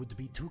mammoth would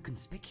be too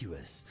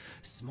conspicuous.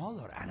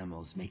 Smaller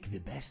animals make the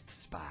best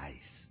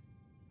spies.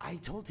 I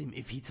told him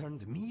if he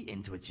turned me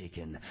into a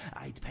chicken,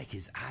 I'd peck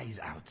his eyes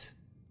out.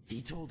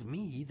 He told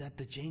me that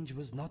the change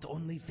was not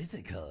only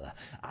physical.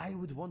 I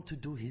would want to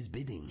do his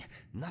bidding,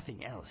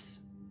 nothing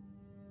else.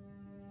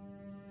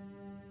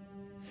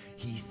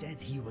 He said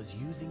he was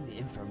using the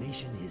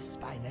information his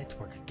spy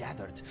network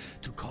gathered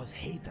to cause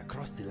hate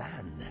across the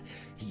land.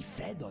 He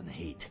fed on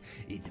hate.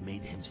 It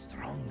made him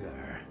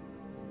stronger.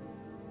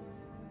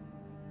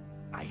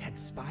 I had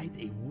spied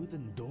a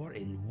wooden door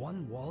in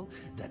one wall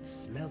that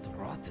smelled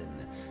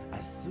rotten.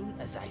 As soon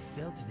as I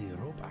felt the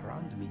rope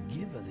around me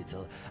give a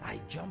little,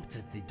 I jumped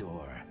at the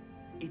door.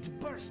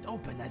 It burst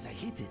open as I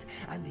hit it,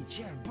 and the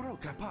chair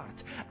broke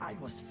apart. I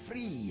was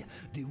free.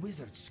 The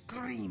wizard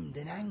screamed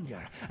in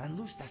anger and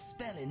loosed a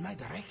spell in my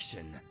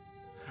direction.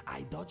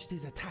 I dodged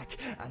his attack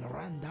and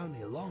ran down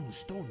a long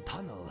stone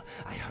tunnel.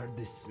 I heard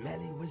the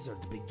smelly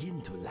wizard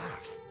begin to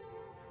laugh.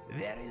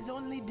 "There is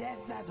only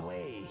death that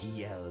way,"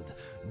 he yelled.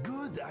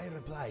 "Good," I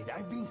replied.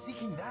 "I've been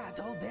seeking that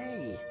all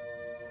day."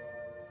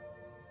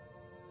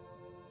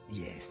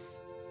 Yes,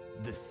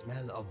 the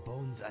smell of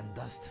bones and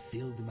dust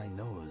filled my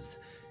nose.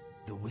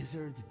 The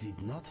wizard did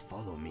not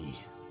follow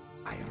me.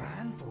 I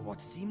ran for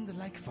what seemed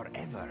like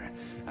forever.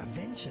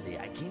 Eventually,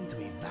 I came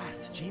to a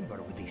vast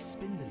chamber with a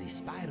spindly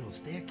spiral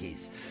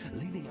staircase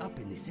leading up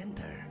in the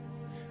center.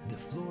 The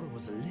floor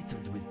was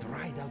littered with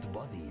dried-out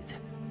bodies.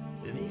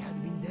 They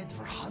had been dead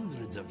for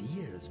hundreds of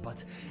years,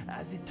 but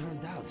as it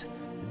turned out,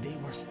 they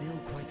were still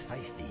quite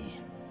feisty.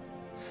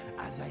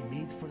 As I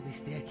made for the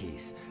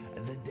staircase,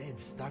 the dead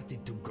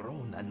started to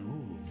groan and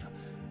move.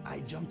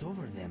 I jumped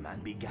over them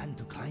and began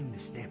to climb the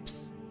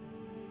steps.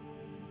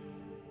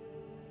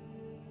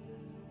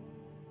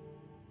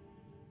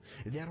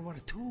 There were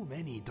too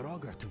many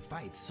Draugr to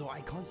fight, so I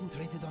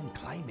concentrated on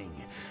climbing.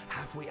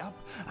 Halfway up,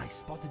 I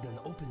spotted an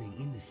opening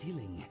in the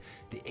ceiling.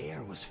 The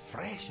air was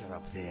fresher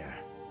up there.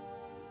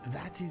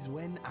 That is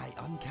when I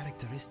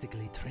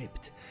uncharacteristically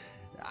tripped.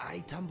 I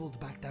tumbled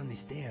back down the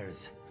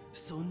stairs.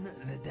 Soon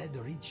the dead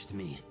reached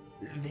me.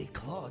 They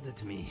clawed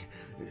at me.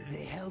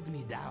 They held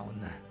me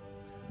down.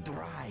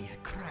 Dry,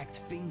 cracked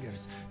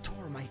fingers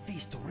tore my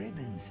face to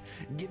ribbons,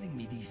 giving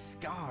me these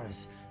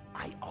scars.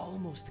 I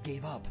almost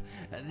gave up,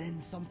 then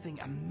something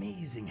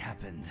amazing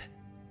happened.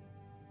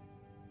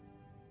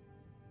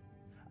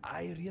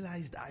 I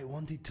realized I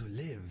wanted to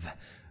live.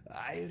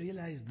 I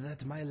realized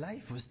that my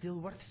life was still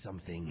worth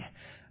something.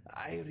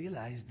 I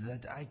realized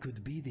that I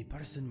could be the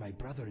person my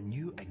brother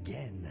knew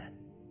again.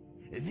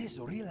 This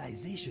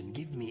realization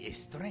gave me a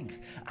strength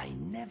I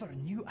never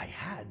knew I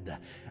had.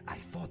 I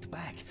fought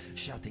back,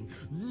 shouting,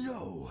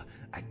 "No!"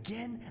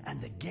 again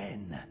and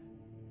again.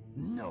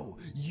 "No,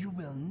 you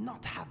will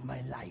not have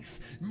my life.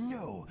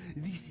 No,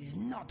 this is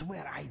not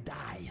where I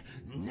die.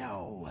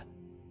 No!"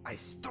 I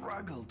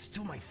struggled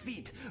to my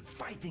feet,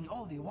 fighting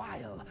all the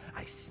while.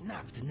 I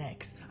snapped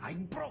necks, I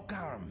broke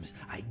arms,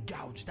 I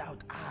gouged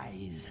out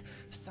eyes.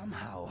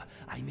 Somehow,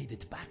 I made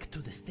it back to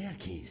the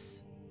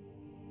staircase.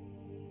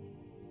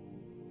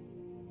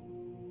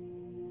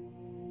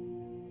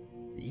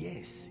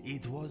 Yes,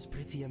 it was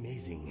pretty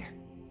amazing.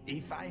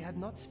 If I had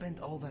not spent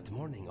all that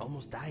morning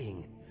almost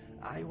dying,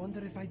 I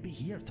wonder if I'd be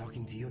here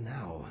talking to you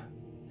now.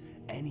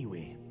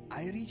 Anyway,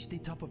 I reached the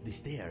top of the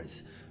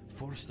stairs,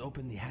 forced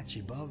open the hatch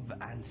above,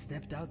 and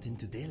stepped out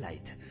into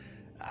daylight.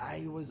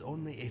 I was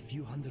only a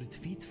few hundred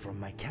feet from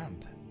my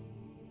camp.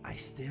 I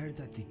stared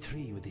at the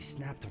tree with the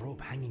snapped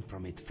rope hanging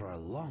from it for a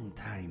long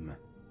time.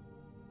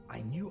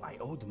 I knew I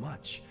owed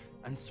much,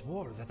 and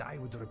swore that I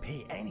would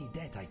repay any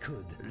debt I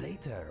could.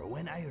 Later,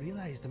 when I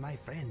realized my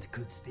friend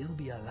could still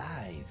be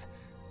alive,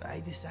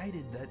 I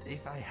decided that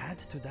if I had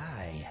to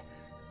die,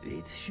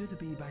 it should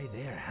be by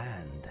their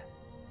hand.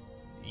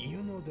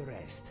 You know the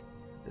rest.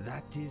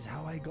 That is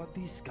how I got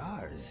these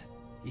scars.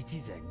 It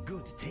is a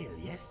good tale,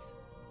 yes?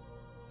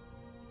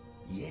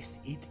 Yes,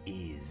 it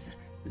is.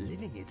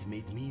 Living it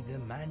made me the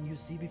man you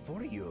see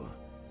before you.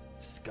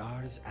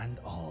 Scars and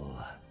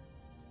all.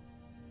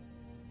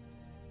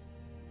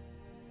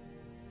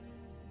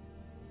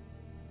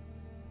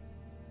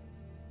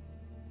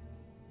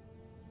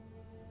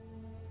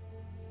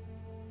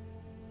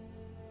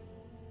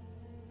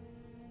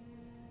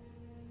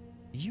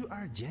 You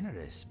are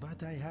generous,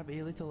 but I have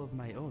a little of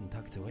my own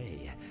tucked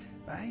away.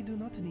 I do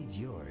not need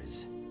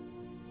yours.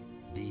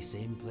 The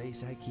same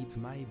place I keep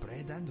my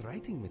bread and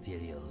writing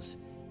materials.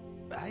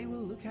 I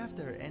will look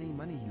after any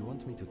money you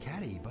want me to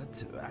carry,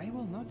 but I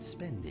will not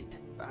spend it.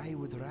 I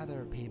would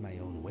rather pay my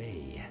own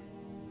way.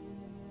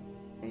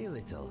 A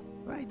little.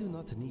 I do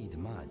not need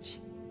much.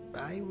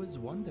 I was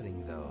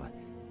wondering though,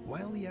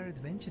 while we are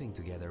adventuring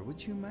together,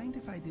 would you mind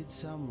if I did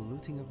some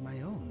looting of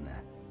my own?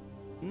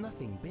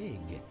 Nothing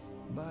big,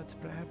 but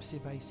perhaps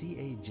if I see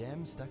a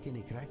gem stuck in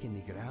a crack in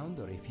the ground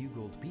or a few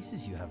gold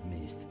pieces you have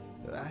missed,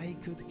 I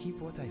could keep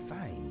what I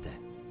find.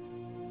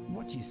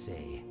 What you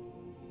say?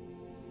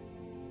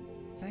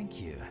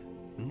 Thank you.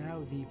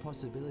 Now the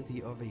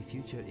possibility of a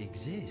future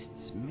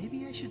exists.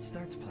 Maybe I should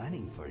start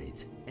planning for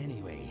it.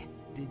 Anyway,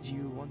 did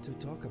you want to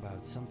talk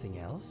about something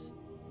else?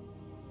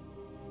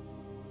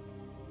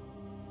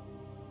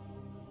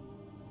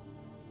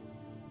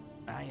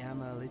 I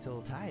am a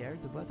little tired,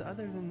 but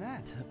other than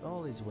that,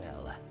 all is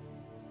well.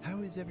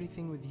 How is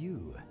everything with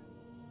you?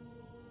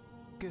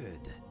 Good.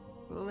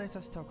 Let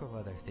us talk of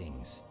other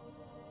things.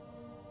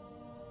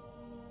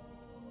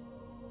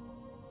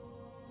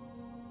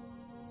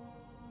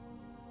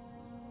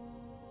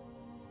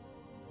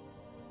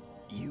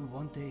 You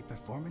want a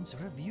performance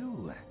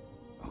review?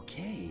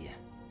 Okay.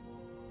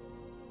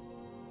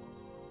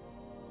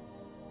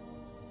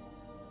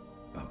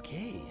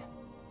 Okay.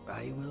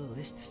 I will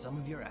list some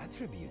of your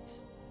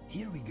attributes.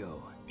 Here we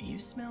go. You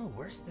smell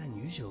worse than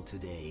usual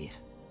today.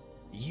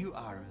 You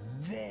are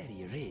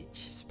very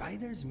rich.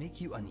 Spiders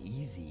make you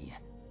uneasy.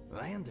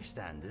 I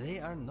understand, they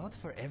are not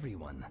for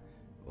everyone.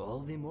 All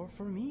the more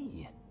for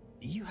me.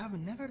 You have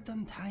never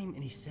done time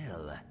in a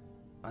cell,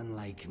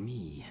 unlike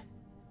me.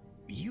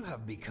 You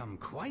have become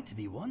quite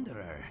the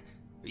wanderer.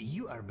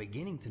 You are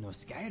beginning to know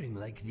Skyrim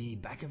like the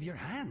back of your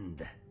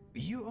hand.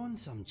 You own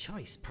some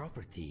choice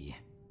property.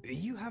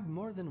 You have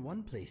more than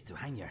one place to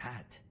hang your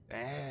hat.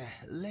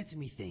 Let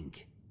me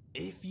think.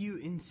 If you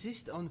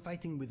insist on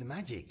fighting with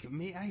magic,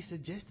 may I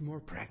suggest more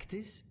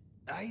practice?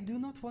 I do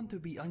not want to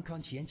be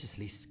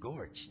unconscientiously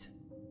scorched.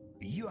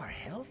 You are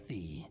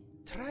healthy.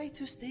 Try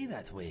to stay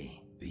that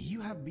way. You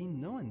have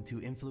been known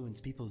to influence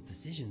people's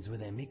decisions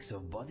with a mix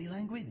of body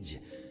language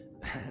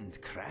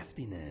and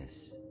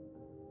craftiness.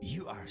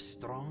 You are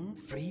strong,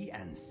 free,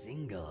 and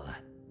single.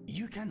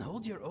 You can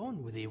hold your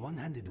own with a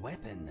one-handed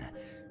weapon.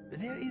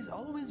 There is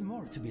always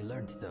more to be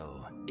learned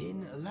though.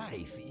 In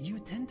life, you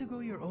tend to go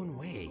your own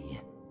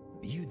way.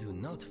 You do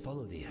not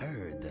follow the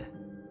herd.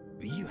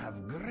 You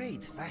have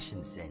great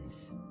fashion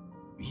sense.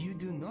 You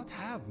do not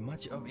have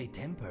much of a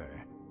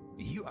temper.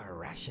 You are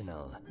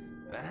rational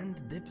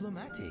and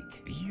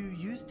diplomatic. You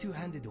use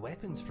two-handed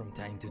weapons from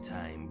time to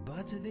time,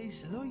 but they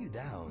slow you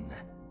down.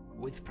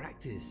 With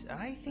practice,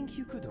 I think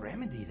you could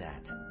remedy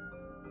that.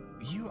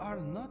 You are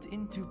not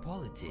into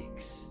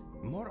politics.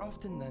 More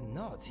often than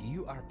not,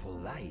 you are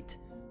polite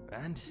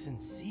and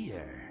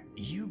sincere.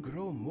 You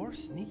grow more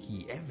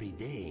sneaky every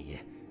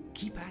day.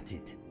 Keep at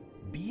it.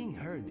 Being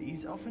heard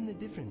is often the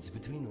difference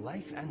between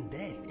life and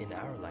death in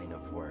our line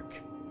of work.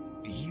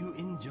 You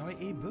enjoy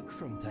a book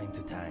from time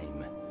to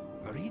time.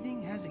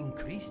 Reading has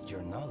increased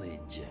your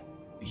knowledge.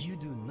 You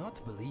do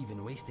not believe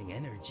in wasting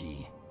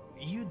energy.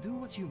 You do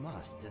what you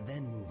must,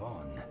 then move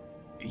on.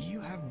 You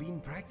have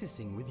been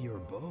practicing with your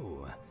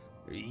bow.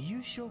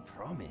 You show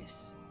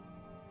promise.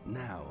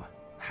 Now,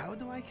 how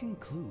do I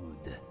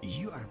conclude?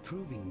 You are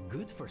proving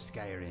good for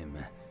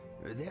Skyrim.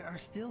 There are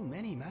still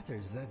many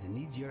matters that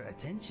need your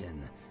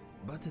attention,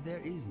 but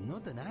there is no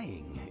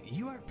denying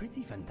you are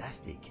pretty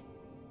fantastic.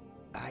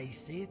 I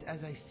say it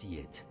as I see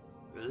it.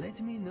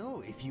 Let me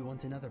know if you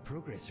want another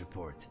progress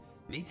report.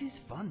 It is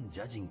fun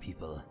judging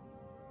people.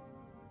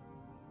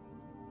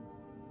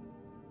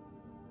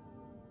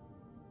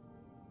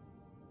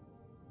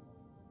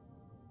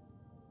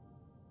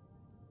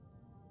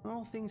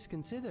 All things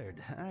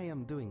considered, I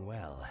am doing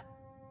well.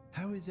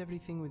 How is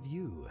everything with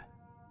you?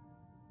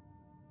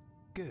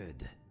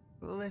 Good.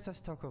 Let us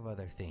talk of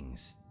other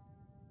things.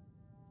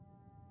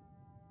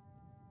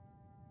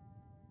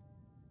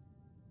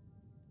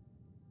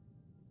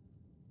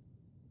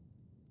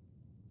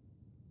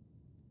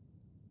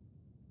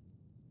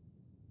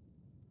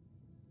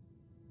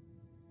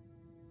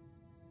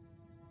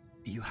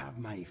 You have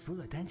my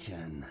full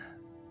attention.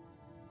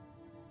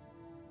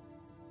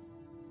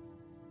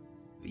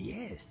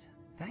 Yes,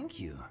 thank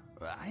you.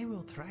 I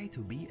will try to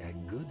be a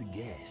good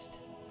guest.